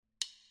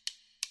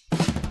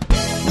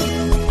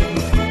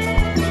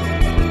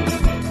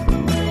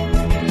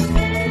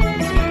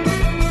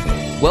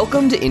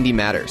Welcome to Indy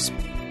Matters,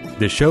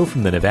 the show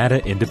from the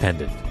Nevada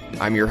Independent.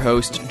 I'm your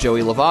host,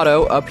 Joey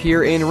Lovato, up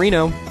here in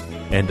Reno.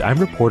 And I'm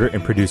reporter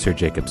and producer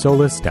Jacob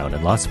Solis down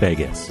in Las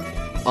Vegas.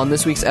 On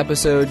this week's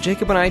episode,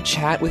 Jacob and I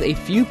chat with a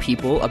few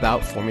people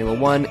about Formula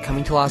One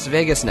coming to Las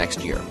Vegas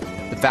next year.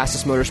 The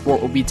fastest motorsport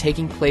will be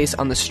taking place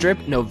on the Strip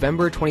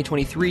November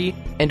 2023,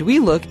 and we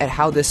look at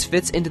how this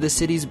fits into the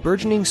city's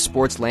burgeoning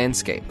sports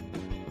landscape.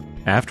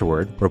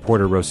 Afterward,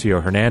 reporter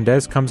Rocio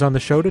Hernandez comes on the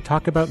show to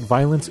talk about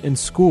violence in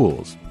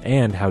schools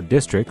and how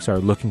districts are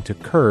looking to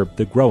curb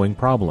the growing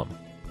problem.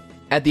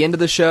 At the end of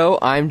the show,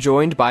 I'm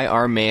joined by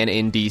our man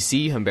in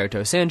D.C.,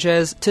 Humberto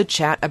Sanchez, to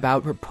chat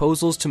about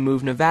proposals to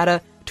move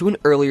Nevada to an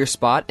earlier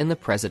spot in the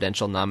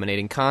presidential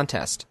nominating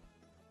contest.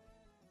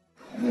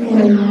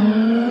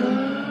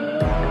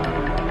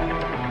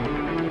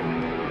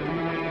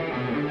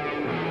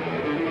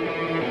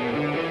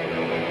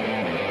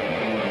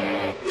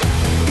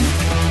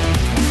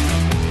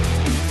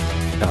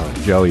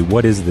 Joey,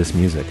 what is this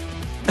music?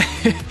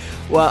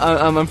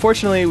 Well,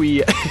 unfortunately,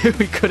 we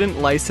couldn't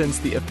license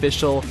the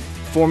official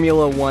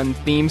Formula One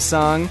theme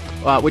song,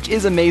 which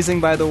is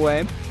amazing, by the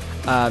way.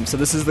 So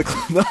this is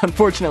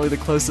unfortunately the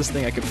closest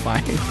thing I could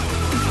find.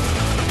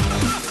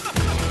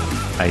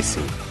 I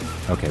see.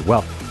 Okay,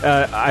 well,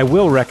 I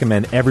will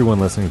recommend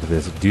everyone listening to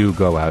this do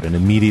go out and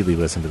immediately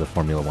listen to the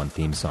Formula One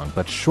theme song.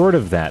 But short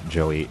of that,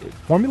 Joey,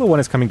 Formula One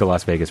is coming to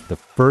Las Vegas for the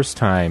first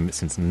time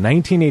since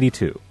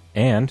 1982.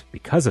 And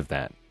because of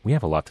that, we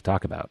have a lot to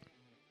talk about.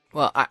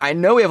 Well, I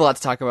know we have a lot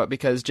to talk about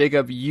because,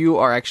 Jacob, you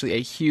are actually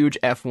a huge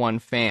F1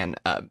 fan.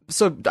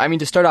 So, I mean,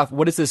 to start off,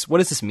 what does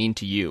this mean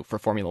to you for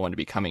Formula One to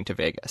be coming to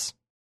Vegas?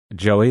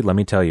 Joey, let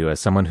me tell you, as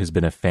someone who's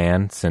been a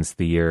fan since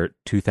the year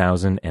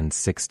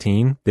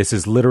 2016, this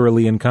is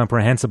literally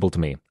incomprehensible to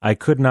me. I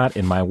could not,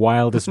 in my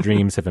wildest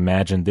dreams, have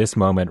imagined this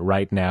moment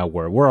right now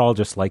where we're all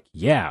just like,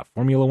 yeah,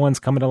 Formula One's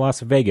coming to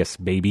Las Vegas,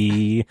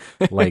 baby.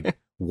 Like,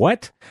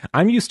 what?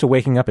 I'm used to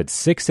waking up at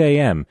 6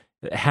 a.m.,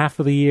 half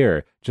of the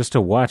year, just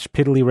to watch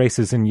piddly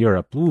races in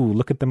Europe. Ooh,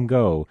 look at them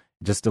go,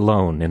 just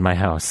alone in my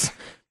house.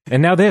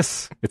 And now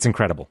this. It's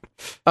incredible.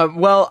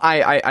 Well,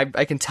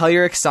 I can tell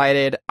you're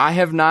excited. I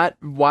have not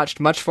watched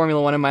much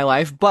Formula One in my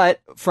life,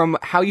 but from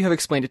how you have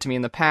explained it to me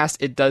in the past,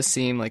 it does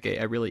seem like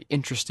a really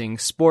interesting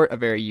sport, a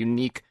very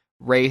unique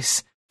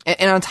race.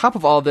 And on top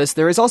of all of this,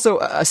 there is also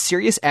a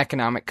serious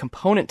economic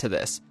component to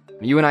this.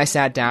 You and I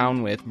sat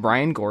down with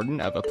Brian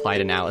Gordon of Applied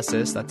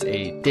Analysis, that's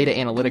a data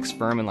analytics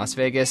firm in Las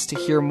Vegas, to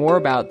hear more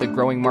about the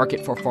growing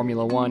market for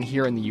Formula One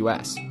here in the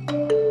U.S.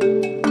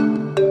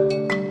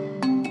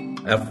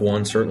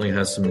 F1 certainly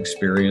has some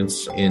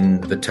experience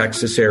in the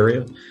Texas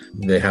area.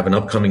 They have an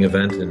upcoming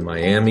event in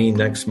Miami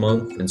next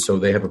month, and so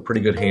they have a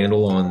pretty good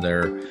handle on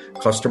their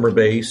customer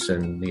base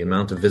and the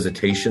amount of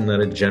visitation that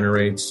it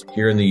generates.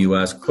 Here in the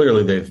U.S.,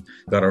 clearly they've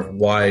got a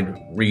wide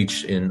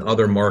reach in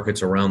other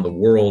markets around the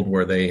world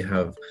where they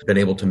have been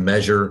able to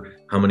measure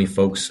how many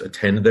folks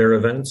attend their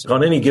events.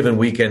 On any given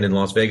weekend in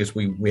Las Vegas,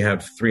 we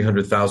have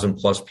 300,000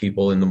 plus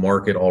people in the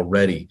market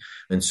already.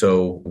 And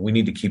so we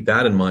need to keep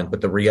that in mind. But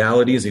the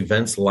reality is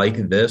events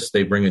like this,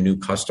 they bring a new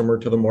customer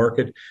to the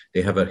market.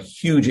 They have a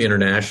huge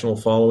international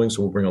following.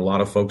 So we'll bring a lot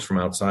of folks from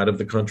outside of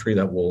the country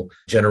that will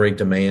generate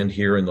demand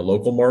here in the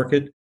local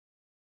market.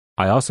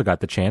 I also got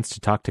the chance to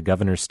talk to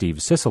Governor Steve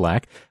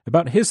Sisolak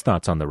about his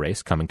thoughts on the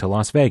race coming to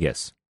Las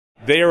Vegas.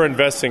 They are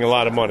investing a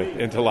lot of money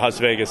into Las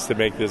Vegas to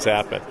make this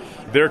happen.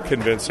 They're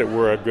convinced that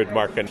we're a good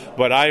market.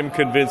 But I am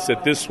convinced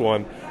that this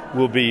one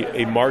will be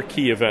a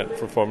marquee event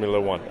for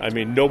Formula One. I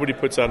mean, nobody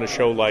puts on a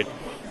show like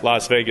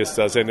Las Vegas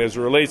does. And as it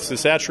relates to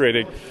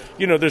saturating,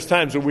 there's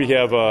times when we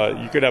have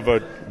you could have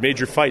a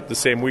major fight the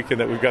same weekend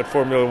that we've got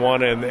Formula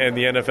One and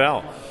the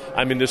NFL.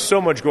 I mean, there's so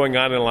much going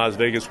on in Las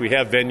Vegas. We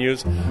have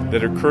venues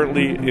that are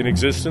currently in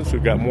existence.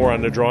 We've got more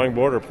on the drawing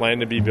board or planned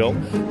to be built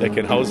that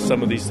can host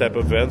some of these type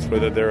of events,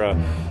 whether they're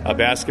a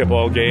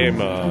basketball game,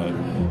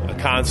 a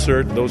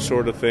concert, those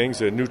sort of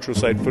things, a neutral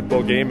site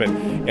football game,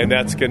 and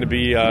that's going to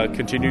be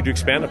continued to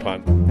expand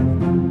upon.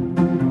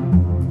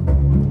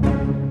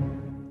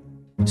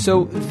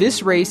 So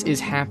this race is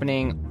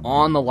happening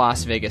on the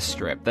Las Vegas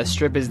Strip. The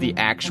Strip is the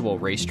actual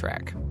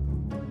racetrack.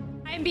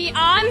 I'm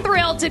beyond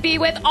thrilled to be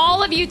with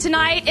all of you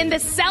tonight in the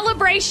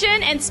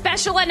celebration and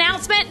special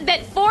announcement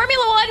that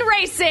Formula One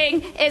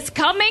racing is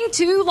coming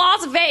to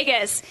Las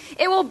Vegas.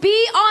 It will be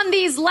on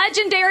these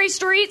legendary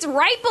streets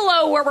right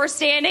below where we're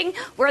standing,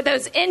 where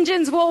those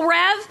engines will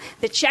rev,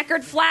 the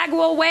checkered flag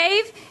will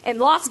wave, and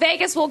Las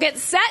Vegas will get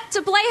set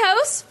to play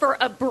host for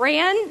a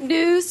brand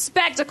new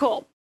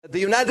spectacle. The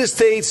United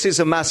States is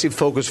a massive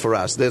focus for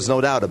us. There's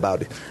no doubt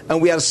about it.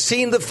 And we are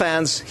seeing the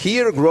fans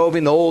here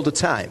growing all the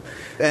time.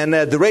 And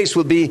the race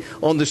will be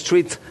on the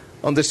street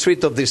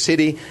of the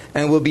city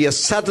and will be a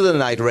Saturday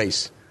night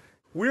race.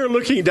 We're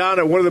looking down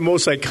at one of the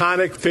most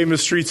iconic,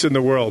 famous streets in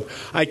the world.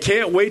 I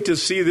can't wait to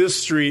see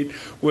this street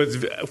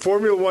with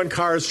Formula One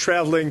cars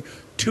traveling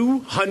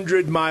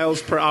 200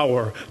 miles per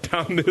hour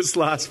down this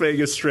Las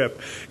Vegas Strip.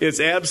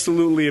 It's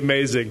absolutely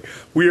amazing.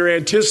 We are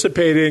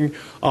anticipating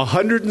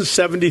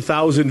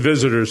 170,000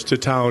 visitors to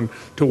town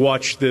to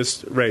watch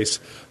this race.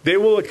 They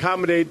will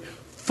accommodate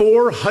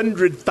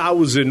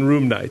 400,000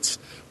 room nights,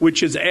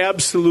 which is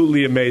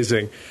absolutely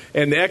amazing.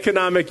 And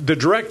the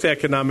direct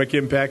economic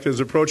impact is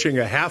approaching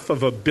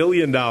 $500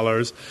 million,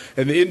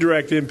 and the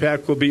indirect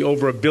impact will be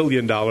over $1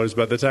 billion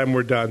by the time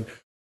we're done.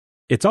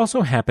 It's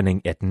also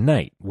happening at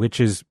night, which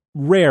is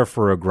rare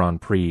for a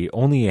Grand Prix.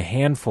 Only a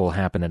handful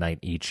happen at night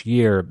each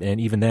year, and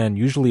even then,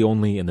 usually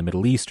only in the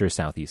Middle East or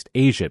Southeast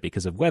Asia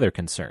because of weather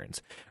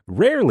concerns.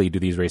 Rarely do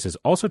these races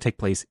also take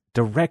place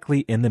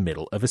directly in the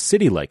middle of a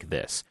city like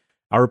this.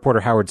 Our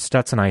reporter Howard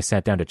Stutz and I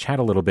sat down to chat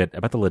a little bit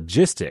about the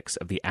logistics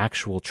of the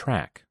actual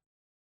track.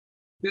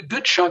 A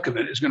good chunk of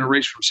it is going to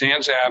race from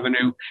Sands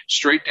Avenue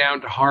straight down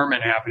to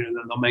Harmon Avenue, and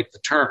then they'll make the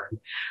turn.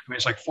 I mean,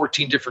 it's like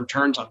 14 different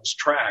turns on this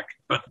track,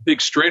 but the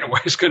big straightaway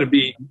is going to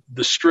be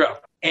the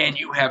Strip. And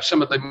you have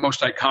some of the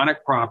most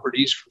iconic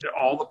properties.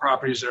 All the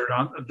properties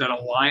that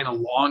align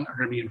along are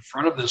going to be in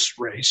front of this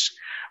race,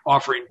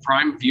 offering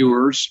prime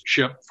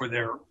viewership for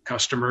their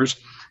customers.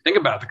 Think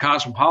about it. The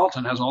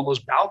Cosmopolitan has all those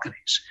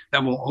balconies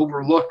that will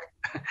overlook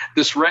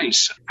this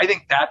race. I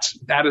think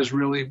that is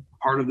really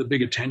part of the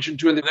big attention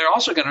to it. They're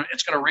also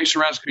it's going to race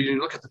around. When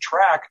you look at the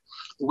track,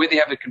 the way they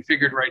have it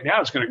configured right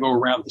now, it's going to go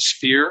around the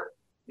Sphere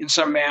in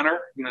some manner.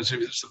 So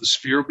the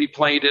Sphere will be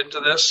played into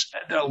this.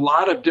 And a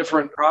lot of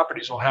different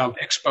properties will have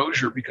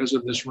exposure because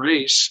of this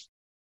race.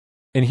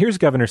 And here's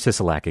Governor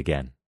Sisolak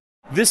again.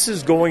 This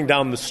is going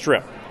down the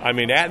Strip,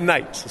 at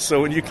night.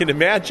 So when you can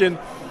imagine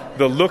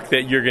the look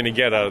that you're going to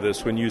get out of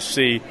this when you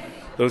see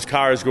those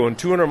cars going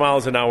 200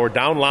 miles an hour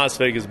down Las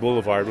Vegas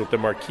Boulevard with the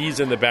marquees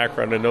in the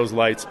background and those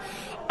lights,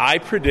 I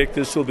predict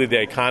this will be the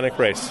iconic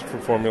race for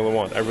Formula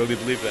One. I really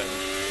believe that.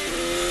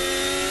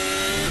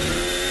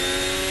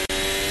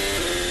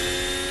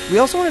 We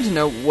also wanted to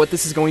know what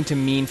this is going to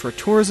mean for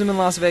tourism in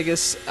Las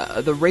Vegas.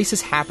 The race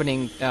is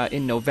happening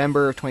in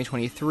November of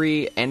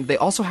 2023, and they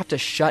also have to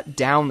shut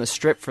down the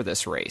Strip for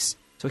this race.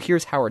 So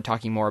here's Howard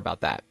talking more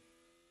about that.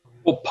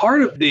 Well,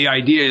 part of the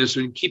idea is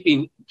in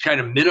trying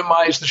to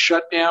minimize the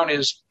shutdown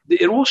is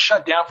it will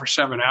shut down for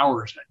 7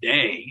 hours a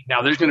day.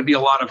 Now, there's going to be a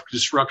lot of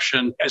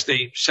disruption as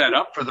they set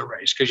up for the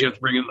race because you have to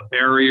bring in the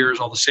barriers,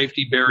 all the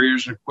safety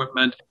barriers and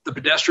equipment. The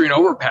pedestrian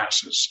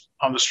overpasses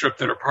on the Strip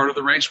that are part of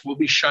the race will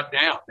be shut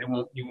down.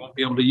 You won't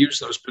be able to use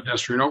those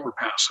pedestrian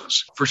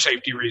overpasses for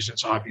safety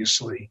reasons,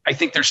 obviously. I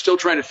think they're still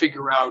trying to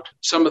figure out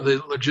some of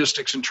the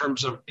logistics in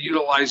terms of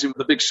utilizing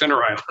the big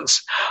center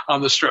islands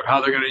on the Strip,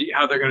 how they're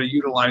going to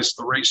utilize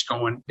the race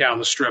going down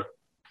the Strip.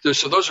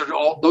 So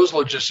those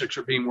logistics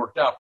are being worked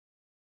out.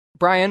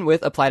 Brian,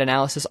 with Applied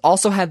Analysis,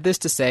 also had this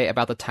to say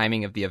about the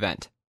timing of the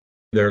event.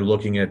 They're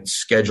looking at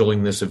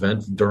scheduling this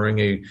event during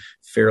a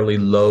fairly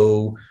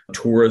low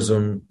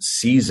tourism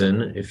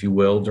season, if you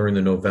will, during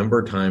the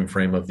November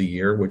timeframe of the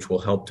year, which will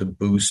help to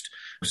boost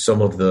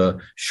some of the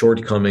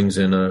shortcomings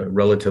in a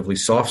relatively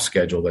soft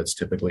schedule that's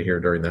typically here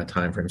during that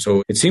timeframe.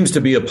 So it seems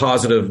to be a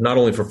positive not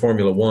only for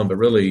Formula One, but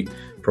really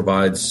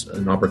provides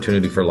an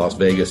opportunity for Las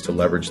Vegas to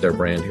leverage their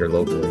brand here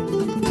locally.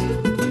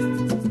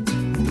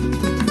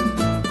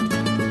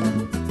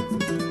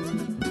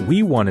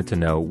 We wanted to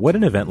know what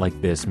an event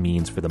like this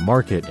means for the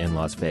market in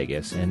Las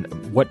Vegas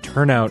and what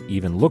turnout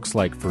even looks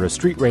like for a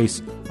street race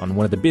on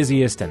one of the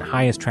busiest and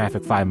highest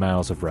traffic 5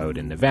 miles of road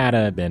in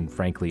Nevada and,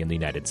 frankly, in the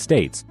United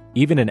States.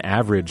 Even an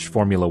average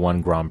Formula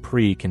One Grand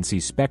Prix can see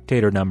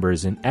spectator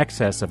numbers in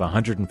excess of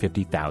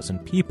 150,000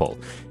 people,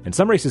 and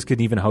some races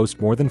could even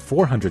host more than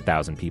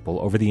 400,000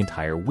 people over the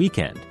entire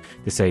weekend,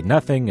 to say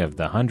nothing of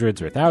the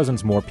hundreds or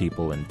thousands more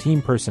people in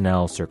team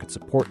personnel, circuit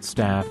support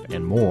staff,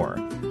 and more.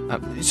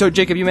 So,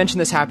 Jacob, you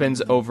mentioned this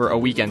happens over a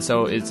weekend,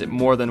 so is it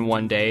more than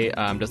one day?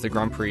 Does the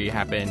Grand Prix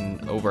happen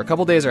over a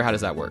couple days, or how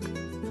does that work?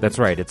 That's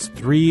right. It's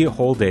 3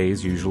 whole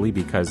days usually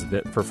because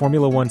for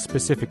Formula One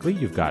specifically,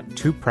 you've got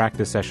 2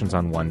 practice sessions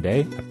on one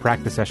day, a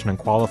practice session and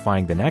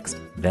qualifying the next,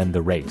 then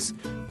the race.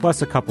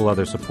 Plus a couple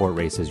other support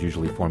races,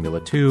 usually Formula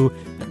 2.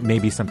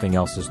 Maybe something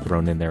else is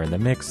thrown in there in the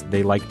mix.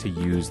 They like to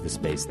use the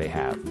space they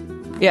have.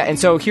 Yeah, and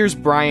so here's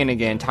Brian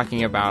again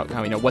talking about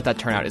how, what that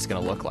turnout is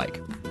going to look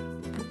like.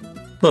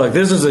 Look,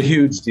 this is a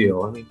huge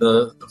deal. I mean,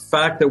 the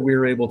fact that we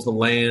were able to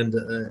land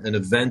an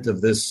event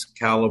of this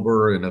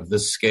caliber and of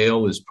this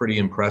scale is pretty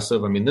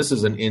impressive. I mean, this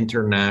is an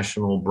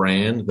international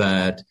brand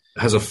that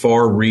has a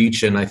far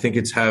reach, and I think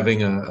it's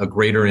having a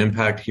greater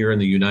impact here in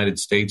the United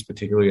States,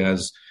 particularly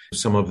as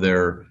some of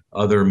their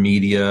other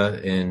media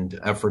and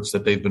efforts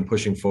that they've been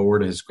pushing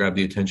forward has grabbed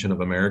the attention of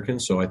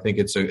Americans. So I think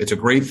it's a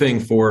great thing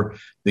for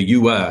the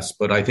U.S.,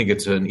 but I think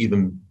it's an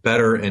even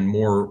better and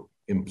more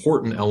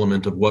important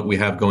element of what we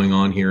have going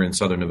on here in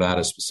Southern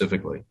Nevada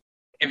specifically.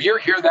 If you're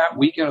here that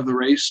weekend of the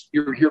race,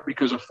 you're here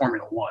because of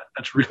Formula One.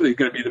 That's really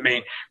going to be the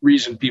main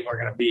reason people are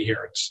going to be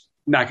here. It's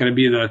not going to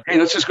be hey,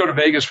 let's just go to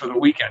Vegas for the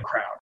weekend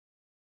crowd.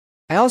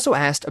 I also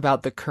asked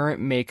about the current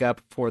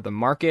makeup for the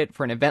market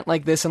for an event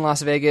like this in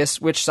Las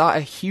Vegas, which saw a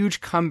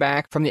huge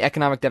comeback from the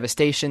economic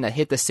devastation that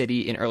hit the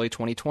city in early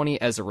 2020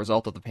 as a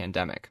result of the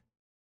pandemic.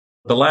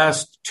 The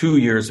last 2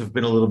 years have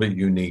been a little bit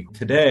unique.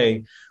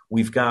 Today,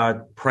 we've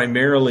got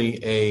primarily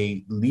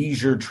a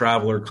leisure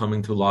traveler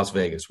coming to Las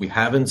Vegas. We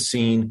haven't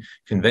seen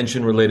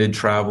convention-related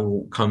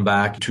travel come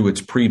back to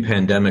its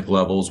pre-pandemic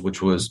levels,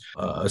 which was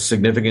a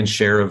significant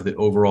share of the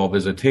overall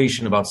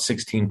visitation. About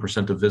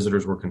 16% of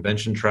visitors were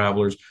convention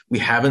travelers. We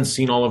haven't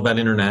seen all of that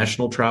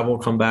international travel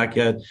come back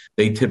yet.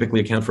 They typically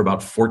account for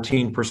about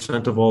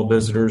 14% of all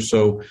visitors.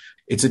 So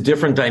it's a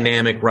different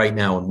dynamic right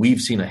now, and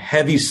we've seen a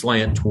heavy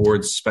slant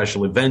towards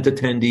special event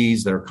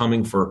attendees that are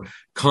coming for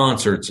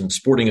concerts and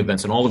sporting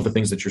events and all of the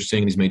things that you're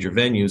seeing in these major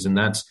venues, and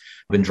that's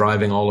been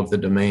driving all of the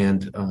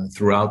demand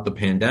throughout the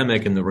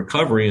pandemic and the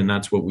recovery, and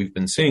that's what we've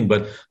been seeing.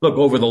 But look,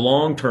 over the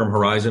long-term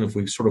horizon, if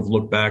we sort of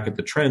look back at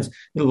the trends,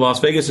 Las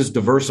Vegas is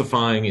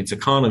diversifying its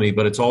economy,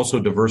 but it's also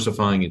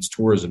diversifying its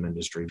tourism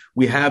industry.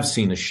 We have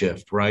seen a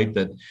shift, right,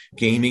 that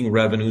gaming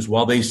revenues,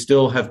 while they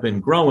still have been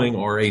growing,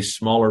 are a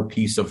smaller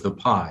piece of the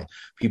pie.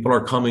 People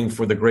are coming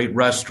for the great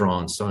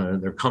restaurants.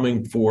 They're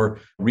coming for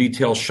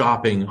retail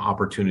shopping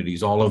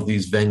opportunities, all of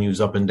these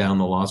venues up and down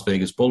the Las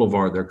Vegas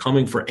Boulevard. They're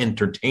coming for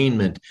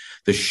entertainment,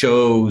 the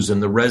shows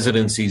and the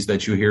residencies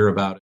that you hear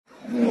about.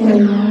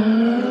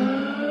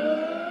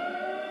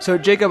 So,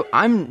 Jacob,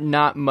 I'm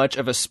not much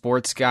of a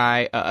sports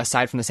guy,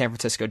 aside from the San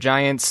Francisco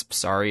Giants.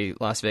 Sorry,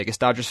 Las Vegas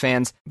Dodgers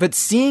fans. But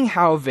seeing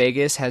how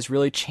Vegas has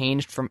really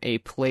changed from a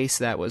place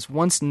that was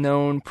once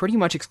known pretty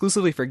much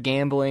exclusively for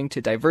gambling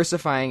to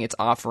diversifying its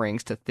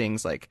offerings to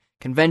things like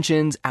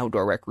conventions,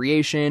 outdoor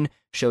recreation,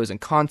 shows and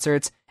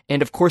concerts,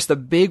 and of course the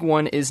big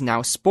one is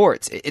now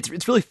sports.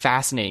 It's really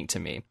fascinating to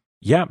me.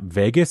 Yeah,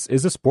 Vegas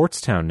is a sports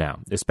town now,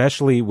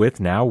 especially with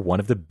now one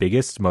of the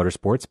biggest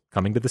motorsports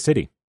coming to the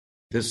city.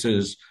 This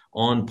is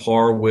on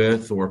par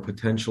with or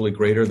potentially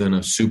greater than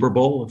a Super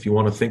Bowl, if you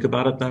want to think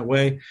about it that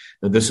way.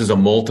 This is a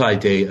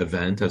multi-day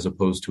event as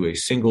opposed to a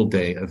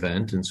single-day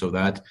event, and so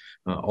that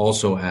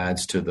also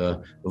adds to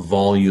the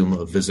volume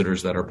of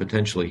visitors that are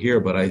potentially here.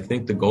 But I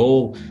think the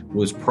goal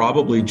was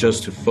probably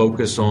just to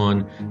focus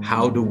on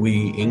how do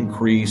we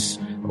increase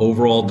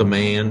overall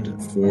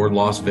demand for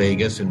Las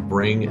Vegas and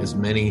bring as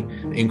many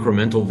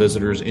incremental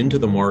visitors into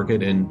the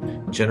market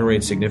and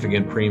generate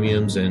significant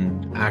premiums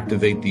and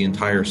activate the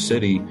entire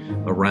city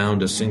around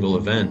a single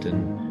event,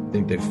 and I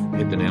think they've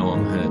hit the nail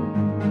on the head.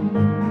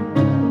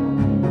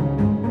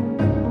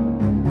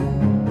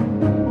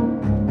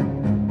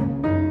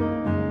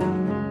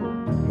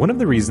 One of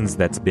the reasons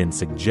that's been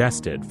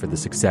suggested for the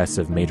success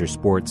of major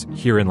sports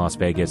here in Las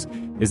Vegas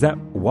is that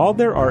while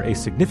there are a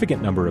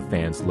significant number of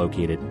fans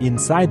located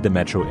inside the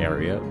metro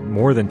area,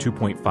 more than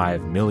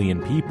 2.5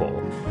 million people,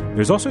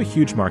 there's also a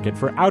huge market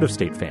for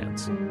out-of-state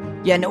fans.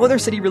 Yeah, no other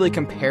city really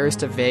compares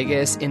to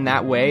Vegas in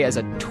that way as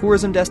a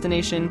tourism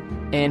destination,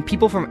 and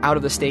people from out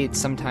of the state,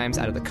 sometimes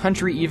out of the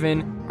country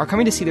even, are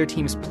coming to see their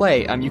teams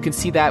play. You can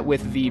see that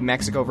with the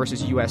Mexico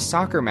versus U.S.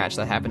 soccer match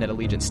that happened at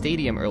Allegiant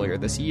Stadium earlier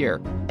this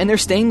year. And they're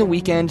staying the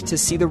weekend to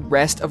see the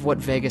rest of what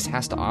Vegas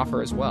has to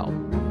offer as well.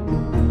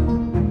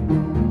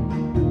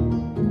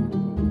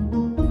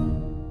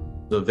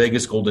 The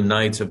Vegas Golden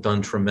Knights have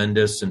done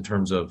tremendous in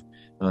terms of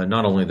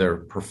not only their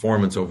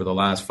performance over the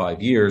last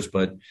 5 years,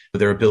 but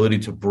their ability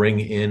to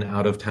bring in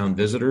out-of-town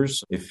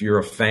visitors. If you're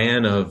a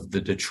fan of the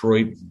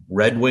Detroit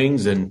Red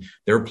Wings and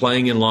they're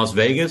playing in Las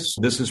Vegas,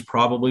 this is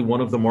probably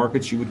one of the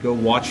markets you would go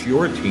watch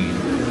your team.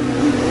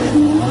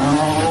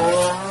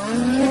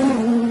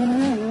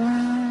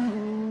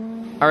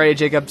 All right,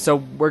 Jacob, so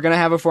we're going to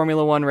have a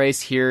Formula One race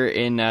here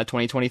in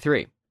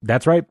 2023.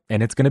 That's right,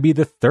 and it's going to be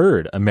the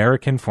third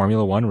American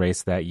Formula One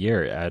race that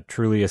year.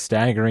 Truly a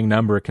staggering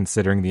number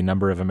considering the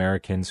number of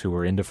Americans who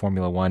were into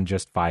Formula One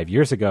just 5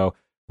 years ago,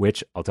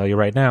 which, I'll tell you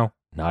right now,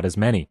 not as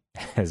many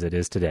as it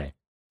is today.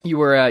 You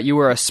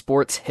were a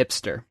sports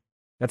hipster.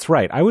 That's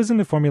right. I was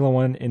into Formula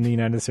One in the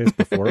United States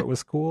before it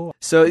was cool.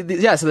 So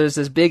there's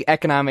this big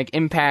economic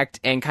impact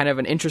and kind of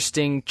an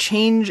interesting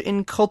change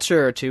in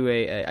culture to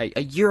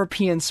a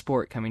European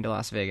sport coming to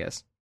Las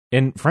Vegas.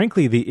 And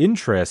frankly, the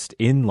interest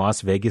in Las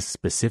Vegas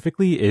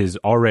specifically is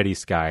already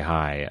sky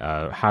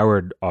high.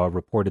 Howard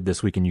reported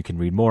this week, and you can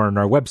read more on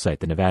our website,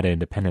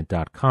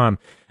 thenevadaindependent.com,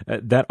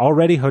 that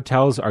already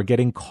hotels are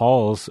getting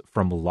calls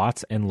from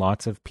lots and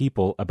lots of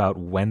people about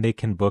when they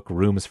can book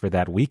rooms for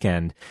that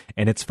weekend.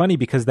 And it's funny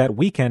because that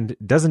weekend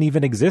doesn't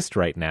even exist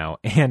right now,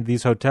 and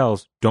these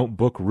hotels don't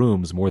book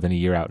rooms more than a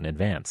year out in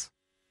advance.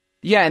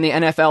 Yeah, and the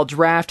NFL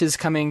draft is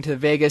coming to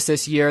Vegas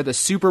this year. The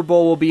Super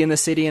Bowl will be in the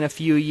city in a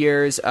few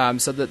years.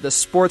 So the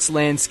sports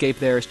landscape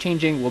there is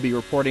changing. We'll be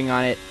reporting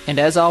on it. And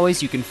as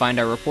always, you can find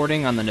our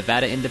reporting on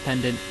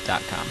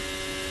thenevadaindependent.com.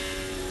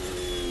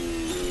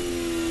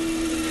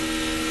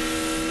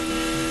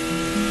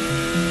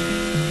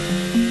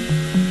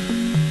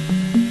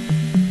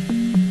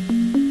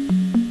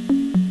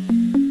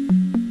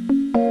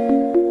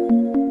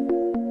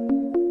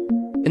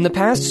 In the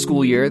past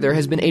school year, there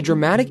has been a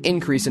dramatic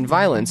increase in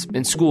violence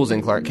in schools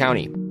in Clark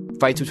County.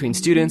 Fights between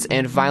students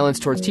and violence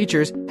towards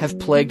teachers have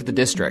plagued the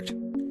district.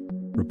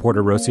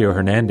 Reporter Rocio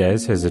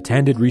Hernandez has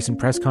attended recent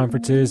press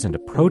conferences and a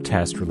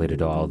protest related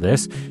to all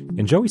this,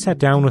 and Joey sat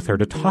down with her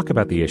to talk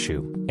about the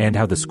issue and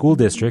how the school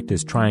district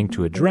is trying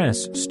to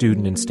address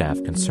student and staff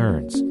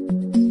concerns.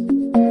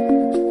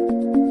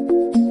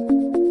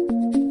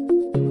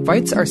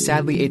 Fights are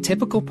sadly a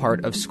typical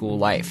part of school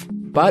life.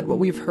 But what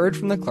we've heard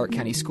from the Clark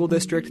County School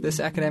District this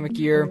academic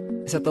year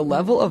is that the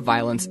level of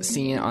violence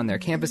seen on their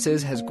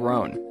campuses has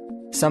grown.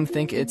 Some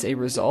think it's a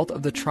result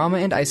of the trauma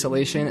and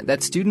isolation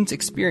that students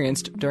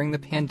experienced during the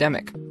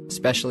pandemic,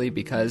 especially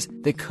because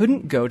they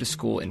couldn't go to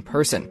school in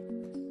person.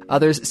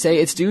 Others say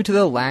it's due to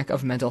the lack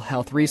of mental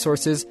health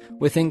resources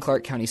within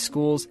Clark County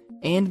schools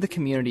and the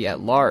community at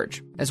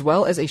large, as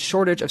well as a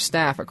shortage of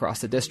staff across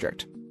the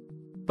district.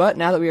 But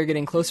now that we are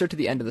getting closer to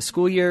the end of the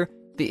school year,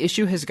 the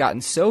issue has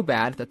gotten so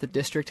bad that the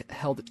district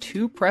held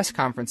 2 press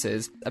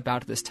conferences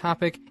about this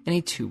topic in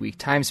a 2-week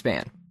time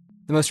span.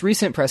 The most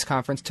recent press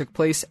conference took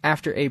place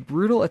after a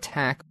brutal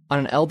attack on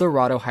an El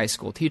Dorado High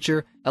School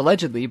teacher,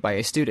 allegedly by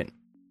a student.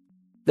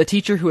 The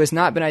teacher, who has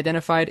not been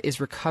identified, is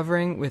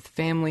recovering with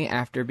family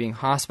after being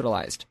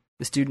hospitalized.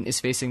 The student is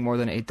facing more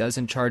than a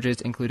dozen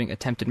charges, including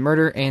attempted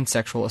murder and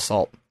sexual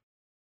assault.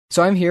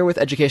 So I'm here with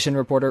education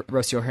reporter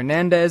Rocio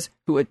Hernandez,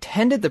 who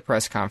attended the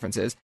press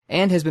conferences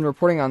and has been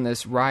reporting on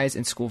this rise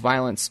in school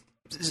violence.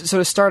 So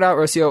to start out,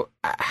 Rocio,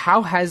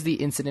 how has the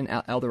incident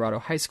at El Dorado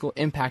High School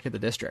impacted the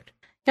district?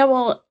 Yeah,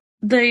 well,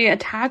 the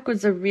attack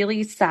was a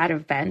really sad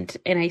event,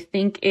 and I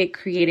think it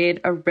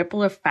created a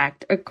ripple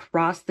effect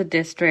across the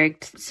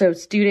district. So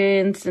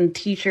students and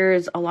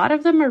teachers, a lot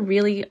of them are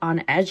really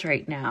on edge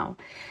right now.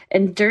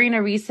 And during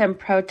a recent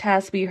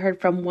protest, we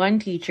heard from one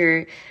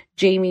teacher,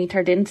 Jamie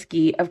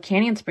Tardinsky of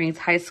Canyon Springs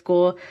High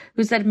School,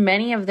 who said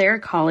many of their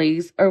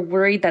colleagues are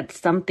worried that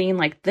something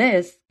like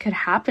this could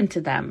happen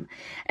to them,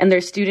 and their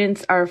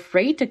students are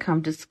afraid to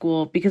come to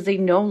school because they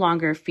no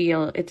longer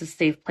feel it's a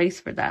safe place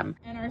for them.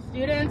 And our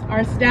students,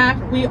 our staff,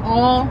 we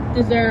all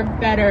deserve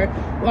better.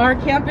 Our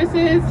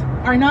campuses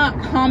are not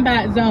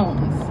combat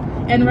zones.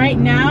 And right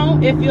now,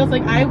 it feels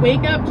like I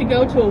wake up to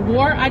go to a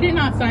war I did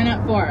not sign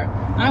up for.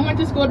 I went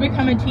to school to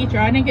become a teacher.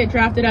 I didn't get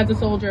drafted as a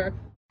soldier.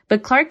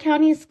 But Clark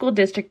County School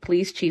District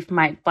Police Chief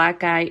Mike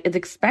Blackeye is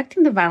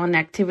expecting the violent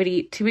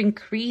activity to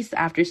increase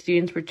after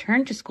students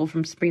return to school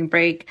from spring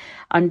break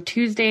on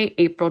Tuesday,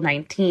 April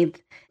 19th,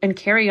 and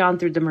carry on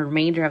through the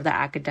remainder of the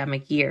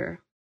academic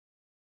year.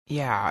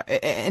 Yeah,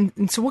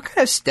 and so what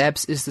kind of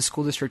steps is the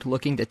school district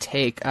looking to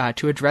take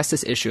to address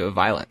this issue of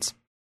violence?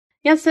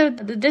 Yeah, so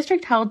the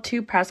district held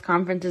 2 press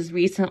conferences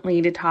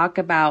recently to talk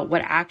about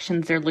what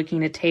actions they're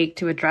looking to take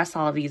to address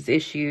all of these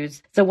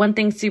issues. So one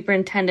thing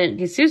Superintendent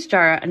Jesus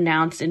Jara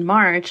announced in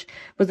March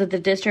was that the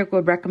district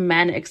would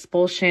recommend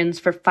expulsions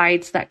for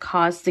fights that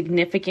cause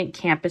significant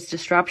campus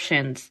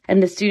disruptions.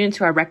 And the students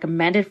who are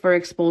recommended for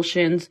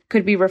expulsions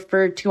could be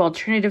referred to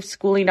alternative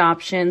schooling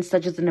options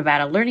such as the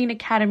Nevada Learning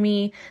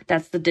Academy,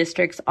 that's the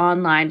district's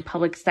online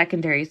public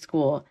secondary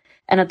school.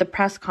 And at the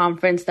press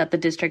conference that the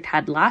district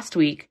had last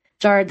week,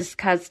 Jara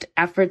discussed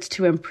efforts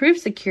to improve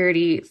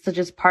security, such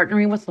as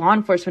partnering with law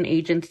enforcement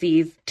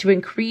agencies to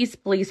increase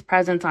police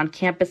presence on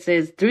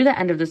campuses through the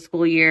end of the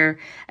school year.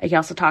 He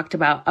also talked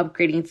about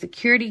upgrading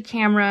security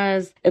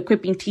cameras,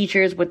 equipping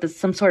teachers with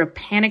some sort of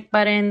panic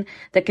button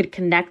that could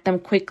connect them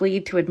quickly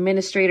to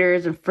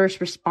administrators and first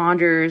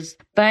responders.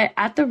 But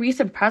at the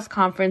recent press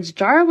conference,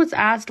 Jara was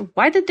asked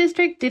why the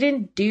district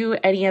didn't do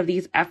any of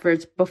these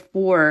efforts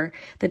before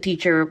the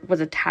teacher was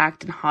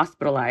attacked and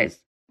hospitalized.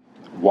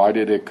 Why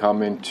did it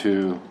come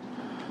into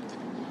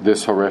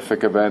this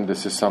horrific event?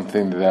 This is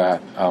something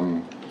that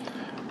I'm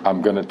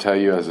going to tell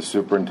you as a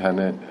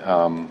superintendent.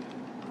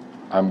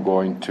 I'm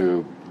going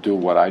to do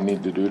what I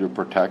need to do to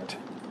protect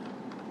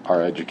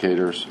our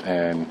educators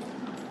and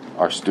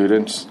our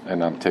students,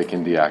 and I'm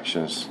taking the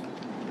actions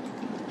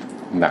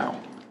now.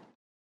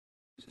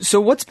 So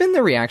what's been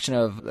the reaction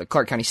of the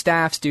Clark County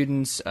staff,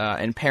 students,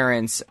 and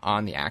parents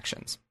on the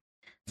actions?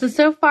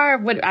 So far,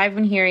 what I've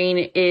been hearing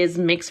is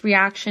mixed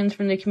reactions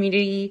from the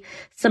community.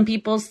 Some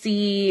people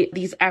see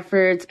these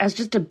efforts as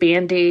just a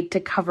Band-Aid to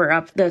cover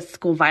up the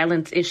school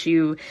violence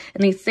issue,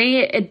 and they say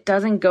it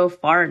doesn't go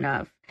far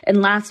enough.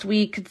 And last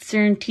week,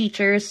 concerned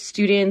teachers,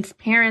 students,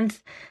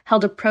 parents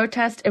held a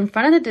protest in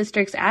front of the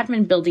district's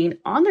admin building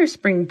on their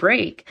spring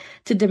break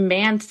to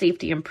demand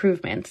safety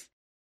improvements.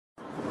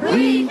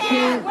 We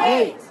can't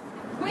wait!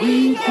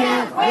 We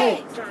can't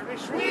wait!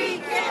 We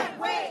can't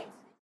wait!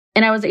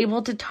 And I was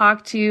able to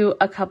talk to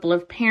a couple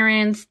of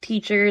parents,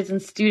 teachers,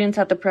 and students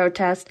at the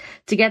protest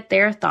to get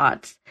their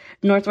thoughts.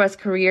 Northwest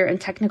Career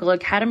and Technical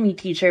Academy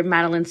teacher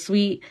Madeline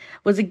Sweet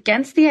was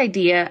against the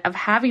idea of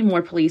having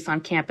more police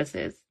on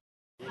campuses.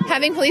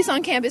 Having police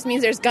on campus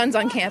means there's guns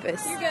on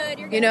campus. You're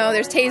good. You know,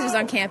 there's tasers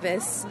on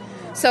campus.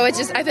 So it's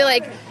just, I feel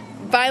like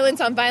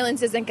violence on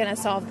violence isn't going to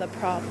solve the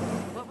problem.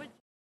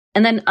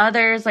 And then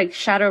others, like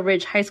Shadow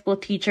Ridge High School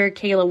teacher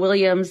Kayla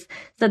Williams,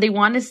 said they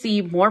want to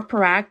see more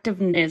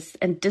proactiveness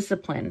and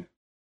discipline.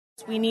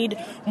 We need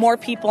more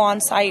people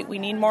on site. We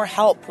need more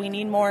help. We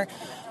need more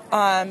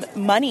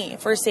money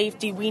for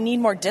safety. We need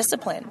more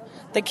discipline.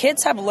 The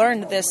kids have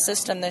learned this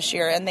system this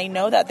year, and they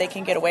know that they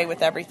can get away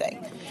with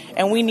everything.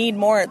 And we need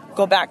more,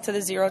 go back to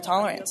the zero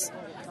tolerance,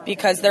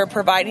 because they're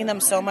providing them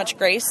so much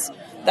grace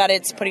that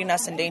it's putting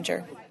us in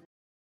danger.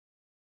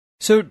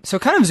 So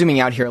kind of zooming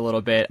out here a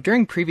little bit,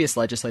 during previous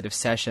legislative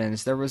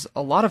sessions, there was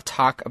a lot of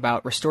talk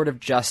about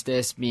restorative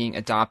justice being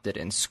adopted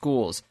in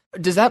schools.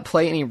 Does that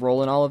play any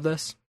role in all of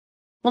this?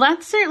 Well,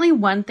 that's certainly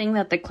one thing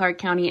that the Clark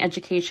County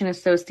Education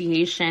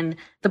Association,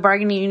 the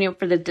bargaining unit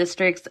for the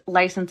district's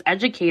licensed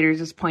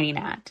educators, is pointing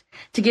at.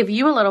 To give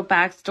you a little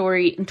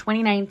backstory, in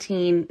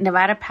 2019,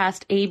 Nevada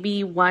passed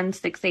AB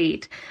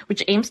 168,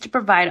 which aims to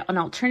provide an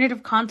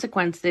alternative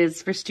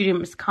consequences for student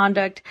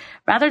misconduct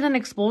rather than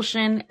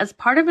expulsion as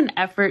part of an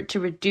effort to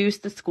reduce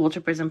the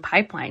school-to-prison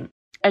pipeline.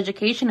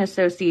 Education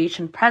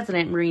Association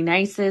President Marie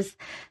Nices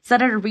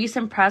said at a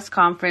recent press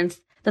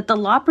conference that the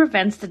law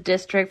prevents the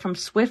district from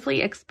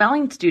swiftly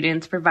expelling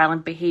students for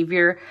violent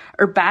behavior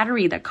or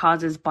battery that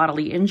causes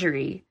bodily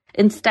injury.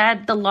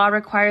 Instead, the law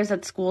requires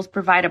that schools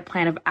provide a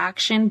plan of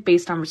action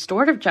based on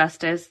restorative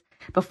justice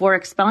before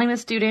expelling the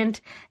student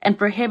and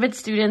prohibits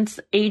students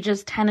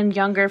ages 10 and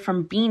younger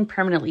from being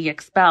permanently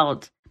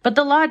expelled. But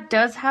the law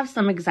does have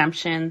some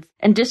exemptions,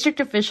 and district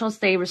officials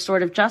say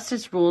restorative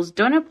justice rules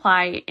don't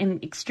apply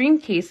in extreme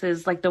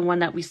cases like the one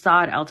that we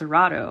saw at El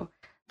Dorado.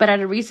 But at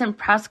a recent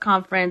press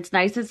conference,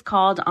 Nices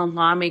called on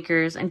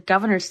lawmakers and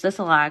Governor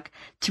Sisolak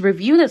to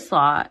review this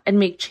law and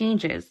make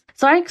changes.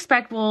 So I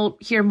expect we'll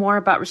hear more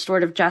about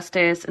restorative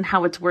justice and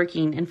how it's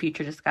working in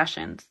future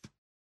discussions.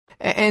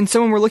 And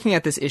so when we're looking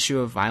at this issue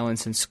of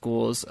violence in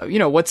schools,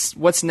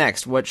 what's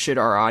next? What should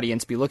our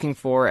audience be looking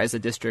for as the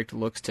district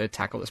looks to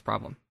tackle this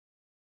problem?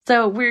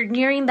 So we're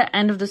nearing the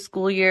end of the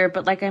school year,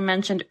 but like I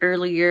mentioned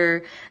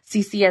earlier,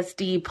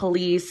 CCSD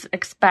police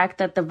expect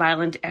that the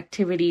violent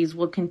activities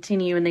will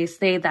continue, and they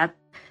say that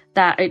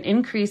an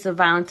increase of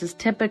violence is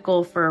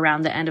typical for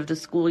around the end of the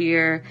school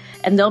year,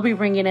 and they'll be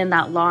bringing in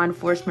that law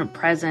enforcement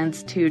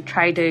presence to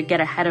try to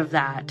get ahead of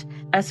that.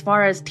 As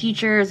far as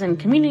teachers and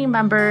community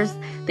members,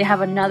 they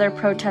have another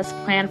protest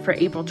planned for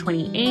April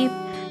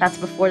 28th. That's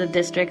before the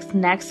district's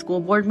next school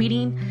board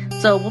meeting.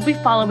 So we'll be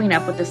following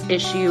up with this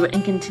issue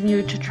and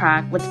continue to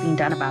track what's being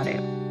done about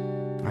it.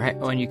 All right.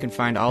 Well, and you can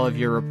find all of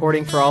your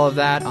reporting for all of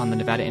that on the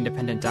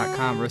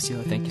NevadaIndependent.com.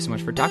 Rocio, thank you so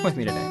much for talking with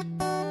me today.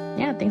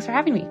 Yeah, thanks for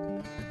having me.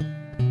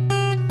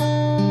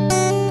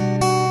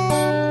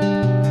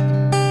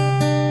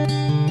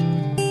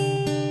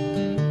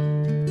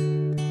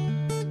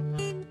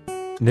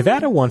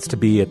 Nevada wants to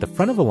be at the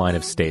front of the line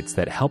of states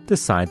that help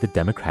decide the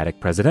Democratic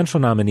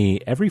presidential nominee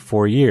every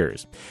 4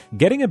 years.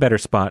 Getting a better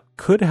spot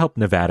could help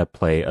Nevada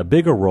play a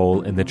bigger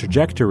role in the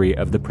trajectory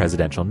of the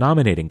presidential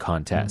nominating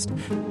contest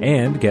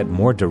and get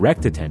more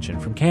direct attention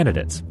from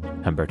candidates.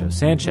 Humberto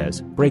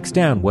Sanchez breaks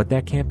down what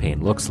that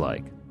campaign looks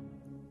like.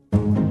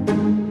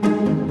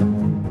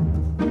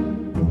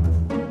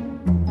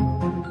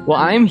 Well,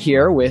 I'm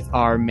here with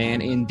our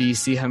man in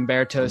D.C.,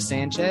 Humberto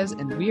Sanchez,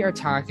 and we are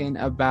talking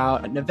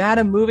about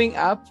Nevada moving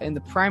up in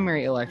the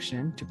primary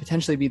election to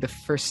potentially be the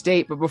first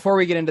state. But before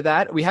we get into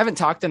that, we haven't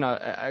talked in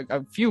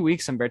a few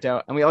weeks,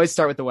 Humberto, and we always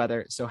start with the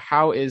weather. So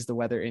how is the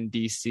weather in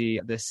D.C.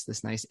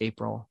 this nice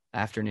April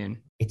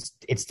afternoon?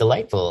 It's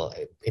delightful.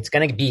 It's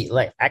going to be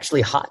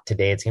actually hot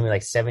today. It's going to be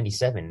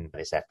 77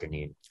 this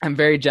afternoon. I'm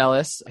very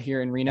jealous.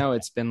 Here in Reno,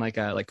 it's been like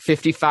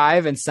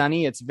 55 and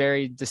sunny. It's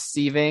very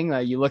deceiving.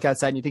 You look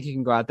outside and you think you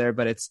can go out there,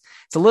 but it's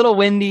a little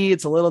windy.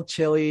 It's a little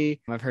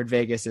chilly. I've heard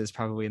Vegas is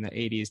probably in the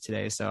 80s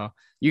today. So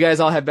you guys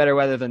all have better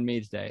weather than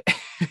me today.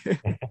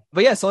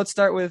 But yeah, so let's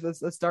start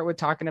with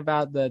talking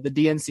about the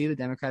DNC, the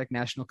Democratic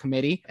National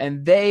Committee,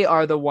 and they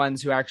are the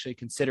ones who are actually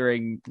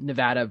considering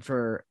Nevada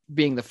for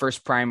being the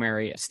first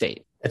primary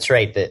state. That's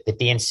right. The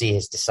DNC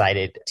has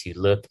decided to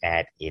look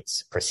at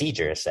its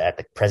procedures at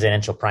the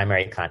presidential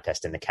primary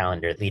contest in the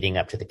calendar leading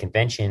up to the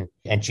convention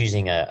and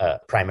choosing a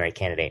primary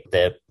candidate.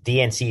 The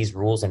DNC's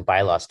Rules and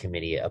Bylaws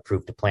Committee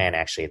approved a plan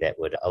actually that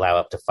would allow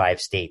up to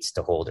 5 states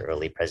to hold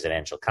early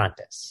presidential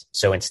contests.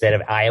 So instead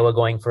of Iowa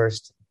going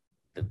first,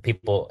 the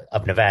people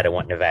of Nevada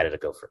want Nevada to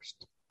go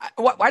first.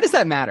 Why does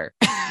that matter?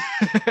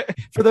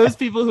 For those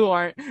people who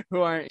aren't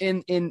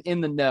in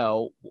the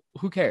know,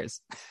 who cares?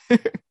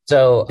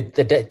 So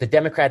the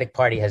Democratic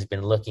Party has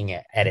been looking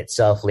at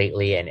itself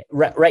lately, and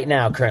right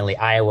now, currently,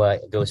 Iowa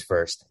goes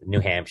first, New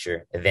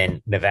Hampshire,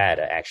 then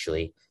Nevada,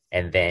 actually,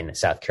 and then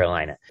South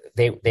Carolina.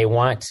 They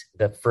want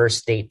the first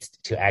state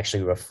to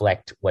actually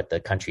reflect what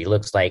the country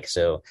looks like.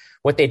 So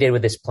what they did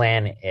with this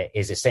plan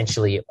is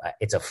essentially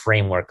it's a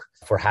framework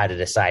for how to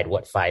decide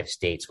what 5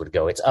 states would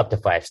go. It's up to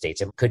 5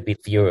 states. It could be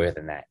fewer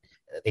than that.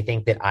 They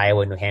think that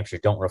Iowa and New Hampshire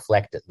don't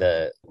reflect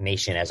the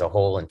nation as a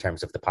whole in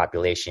terms of the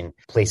population.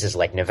 Places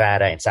like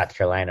Nevada and South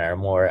Carolina are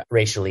more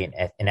racially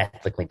and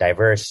ethnically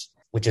diverse,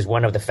 which is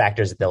one of the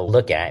factors that they'll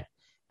look at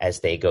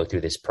as they go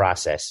through this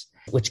process,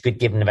 which could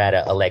give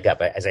Nevada a leg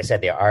up. As I said,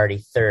 they're already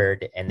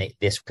third, and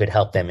this could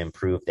help them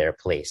improve their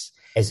place.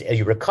 As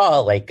you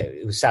recall,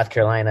 South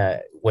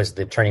Carolina was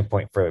the turning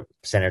point for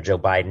Senator Joe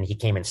Biden. He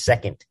came in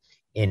second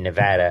in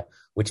Nevada,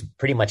 which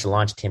pretty much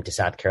launched him to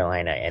South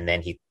Carolina, and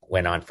then he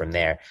went on from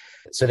there.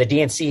 So the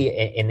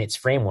DNC, in its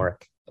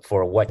framework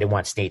for what it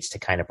wants states to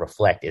kind of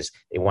reflect, is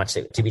it wants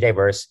it to be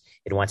diverse.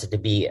 It wants it to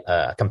be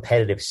a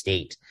competitive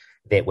state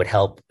that would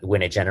help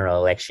win a general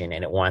election,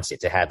 and it wants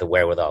it to have the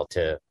wherewithal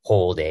to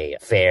hold a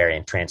fair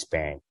and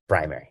transparent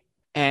primary.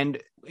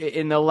 And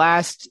in the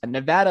last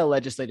Nevada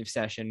legislative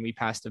session, we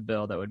passed a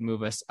bill that would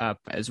move us up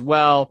as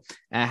well.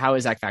 How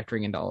is that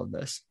factoring into all of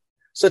this?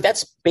 So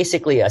that's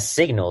basically a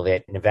signal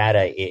that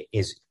Nevada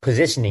is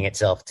positioning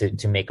itself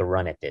to make a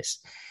run at this.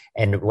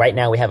 And right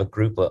now we have a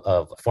group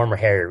of former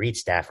Harry Reid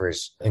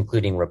staffers,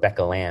 including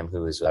Rebecca Lamb,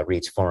 who is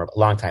Reid's former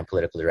longtime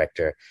political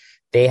director.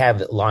 They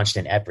have launched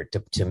an effort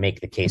to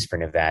make the case for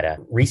Nevada.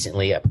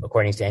 Recently,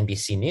 according to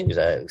NBC News,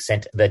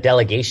 sent the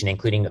delegation,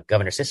 including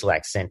Governor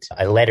Sisolak, sent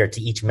a letter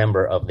to each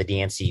member of the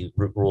DNC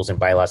Rules and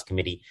Bylaws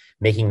Committee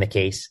making the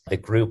case. The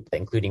group,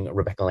 including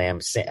Rebecca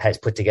Lamb, has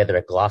put together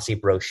a glossy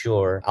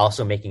brochure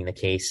also making the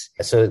case.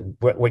 So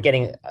we're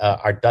getting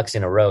our ducks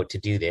in a row to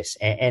do this.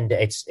 And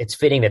it's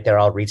fitting that they're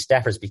all Reid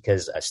staffers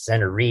because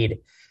Senator Reid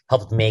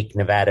helped make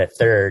Nevada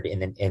third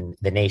in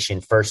the nation,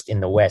 first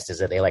in the West, as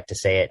they like to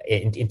say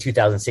it. In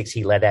 2006,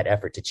 he led that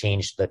effort to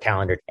change the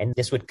calendar, and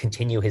this would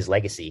continue his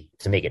legacy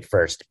to make it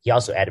first. He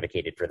also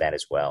advocated for that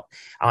as well,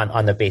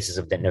 on the basis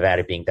of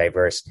Nevada being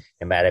diverse,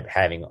 Nevada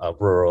having a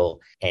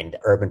rural and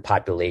urban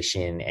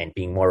population, and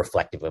being more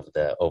reflective of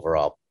the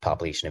overall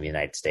population of the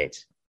United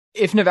States.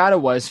 If Nevada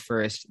was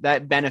first,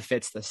 that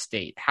benefits the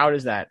state. How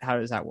does that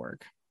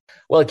work?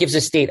 Well, it gives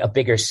the state a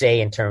bigger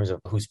say in terms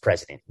of who's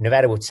president.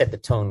 Nevada would set the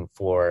tone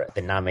for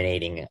the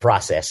nominating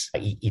process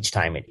each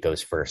time it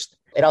goes first.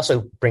 It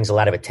also brings a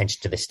lot of attention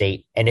to the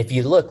state. And if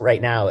you look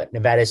right now,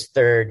 Nevada's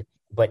third,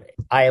 but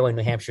Iowa and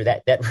New Hampshire,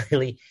 that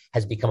really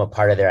has become a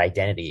part of their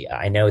identity.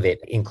 I know that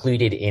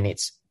included in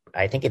its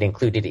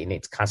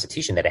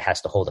constitution that it has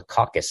to hold a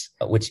caucus,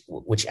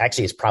 which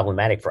actually is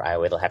problematic for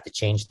Iowa. They'll have to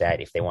change that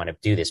if they want to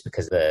do this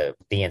because the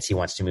DNC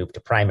wants to move to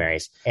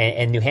primaries.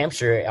 And New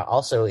Hampshire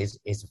also is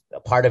a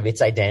part of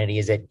its identity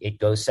is that it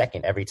goes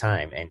second every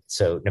time. And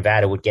so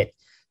Nevada would get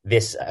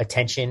this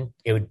attention.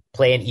 It would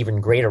play an even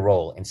greater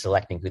role in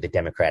selecting who the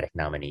Democratic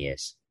nominee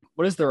is.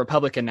 What is the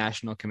Republican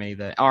National Committee,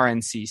 the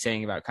RNC,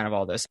 saying about kind of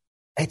all this?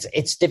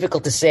 It's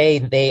difficult to say.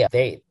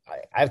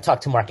 I've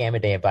talked to Mark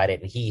Amadei about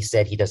it, and he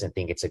said he doesn't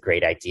think it's a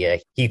great idea.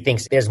 He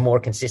thinks there's more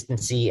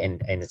consistency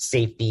and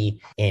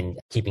safety in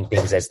keeping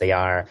things as they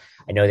are.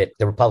 I know that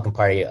the Republican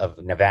Party of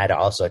Nevada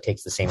also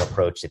takes the same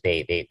approach,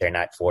 that they're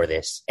not for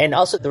this. And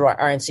also the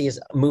RNC has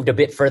moved a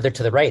bit further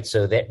to the right,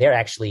 so they're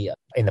actually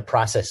in the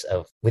process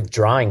of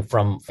withdrawing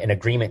from an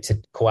agreement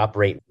to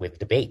cooperate with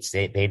debates.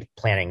 They're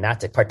planning not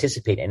to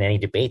participate in any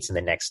debates in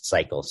the next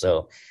cycle.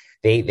 So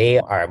They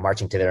are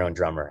marching to their own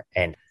drummer,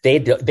 and they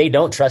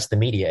don't trust the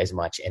media as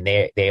much, and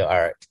they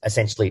are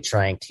essentially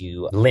trying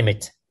to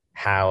limit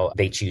how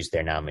they choose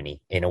their nominee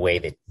in a way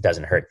that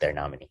doesn't hurt their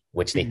nominee,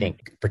 which they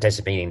think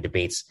participating in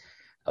debates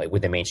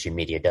with the mainstream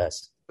media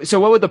does. So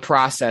what would the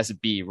process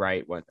be,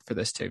 right, for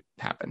this to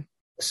happen?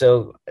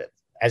 So,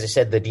 as I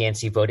said, the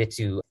DNC voted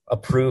to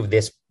approve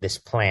this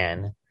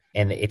plan.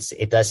 And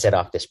it does set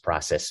off this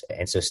process.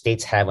 And so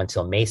states have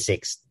until May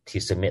 6th to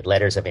submit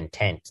letters of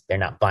intent. They're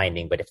not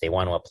binding, but if they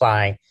want to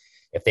apply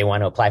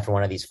for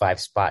one of these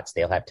 5 spots,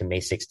 they'll have to May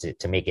 6th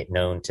to make it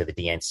known to the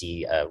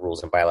DNC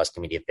Rules and Bylaws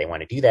Committee if they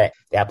want to do that.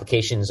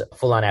 The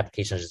full-on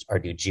applications are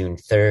due June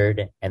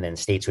 3rd, and then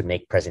states would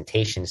make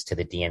presentations to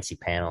the DNC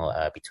panel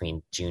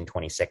between June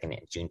 22nd and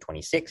June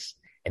 26th.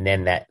 And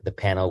then the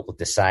panel will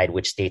decide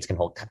which states can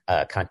hold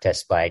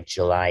contests by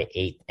July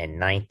 8th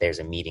and 9th.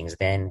 There's meetings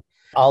then.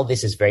 All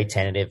this is very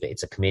tentative.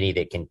 It's a committee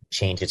that can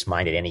change its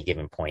mind at any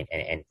given point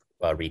and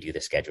redo the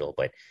schedule.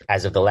 But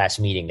as of the last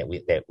meeting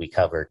that we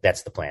covered,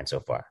 that's the plan so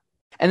far.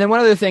 And then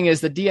one other thing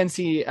is the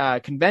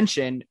DNC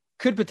convention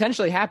could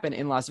potentially happen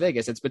in Las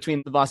Vegas. It's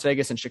between Las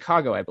Vegas and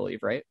Chicago, I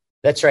believe, right?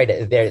 That's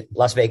right.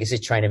 Las Vegas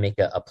is trying to make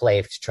a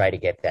play to try to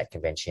get that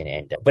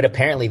convention, but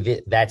apparently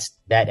that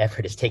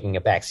effort is taking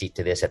a backseat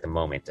to this at the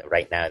moment.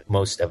 Right now,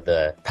 most of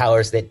the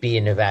powers that be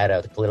in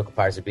Nevada, the political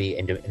powers that be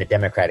in the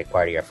Democratic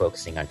Party, are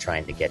focusing on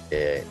trying to get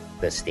the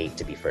state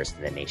to be first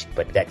in the nation.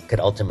 But that could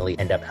ultimately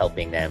end up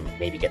helping them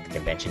maybe get the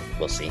convention.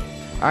 We'll see.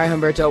 All right,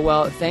 Humberto.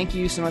 Well, thank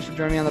you so much for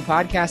joining me on the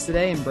podcast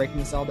today and breaking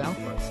this all down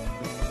for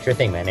us. Sure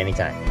thing, man.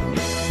 Anytime.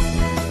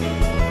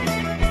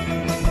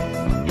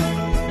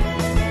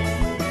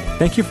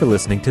 Thank you for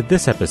listening to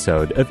this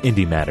episode of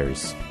Indie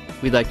Matters.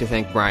 We'd like to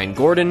thank Brian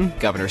Gordon,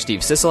 Governor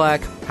Steve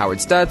Sisolak, Howard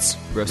Stutz,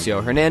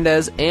 Rocio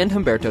Hernandez, and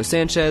Humberto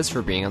Sanchez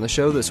for being on the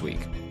show this week.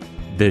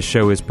 This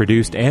show is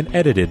produced and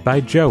edited by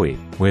Joey,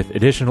 with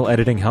additional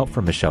editing help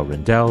from Michelle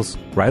Rindels,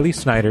 Riley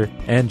Snyder,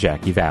 and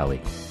Jackie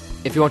Valley.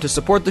 If you want to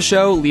support the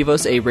show, leave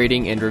us a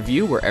rating and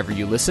review wherever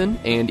you listen,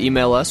 and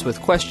email us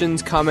with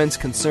questions, comments,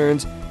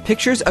 concerns,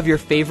 pictures of your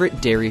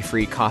favorite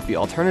dairy-free coffee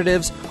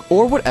alternatives,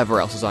 or whatever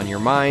else is on your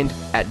mind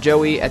at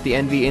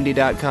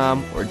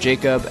joey@thenvindy.com or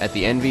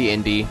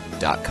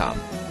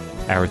jacob@thenvindy.com.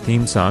 Our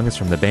theme song is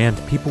from the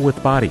band People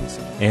with Bodies,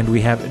 and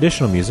we have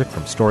additional music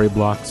from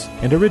Storyblocks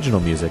and original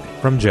music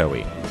from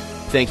Joey.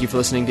 Thank you for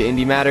listening to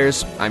Indie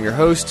Matters. I'm your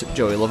host,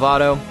 Joey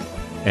Lovato.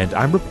 And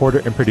I'm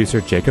reporter and producer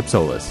Jacob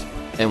Solis.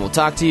 And we'll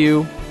talk to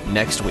you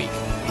next week.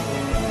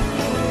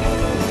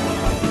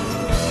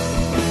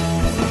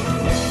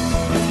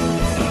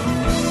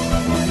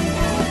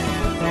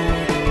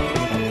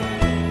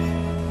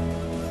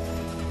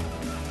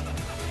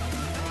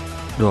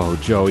 Oh,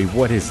 Joey,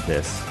 what is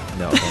this?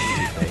 No,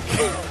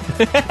 that's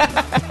too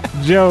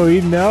fake. Joey,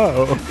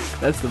 no.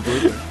 That's the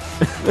blooper.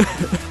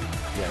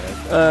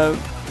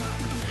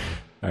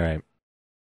 All right.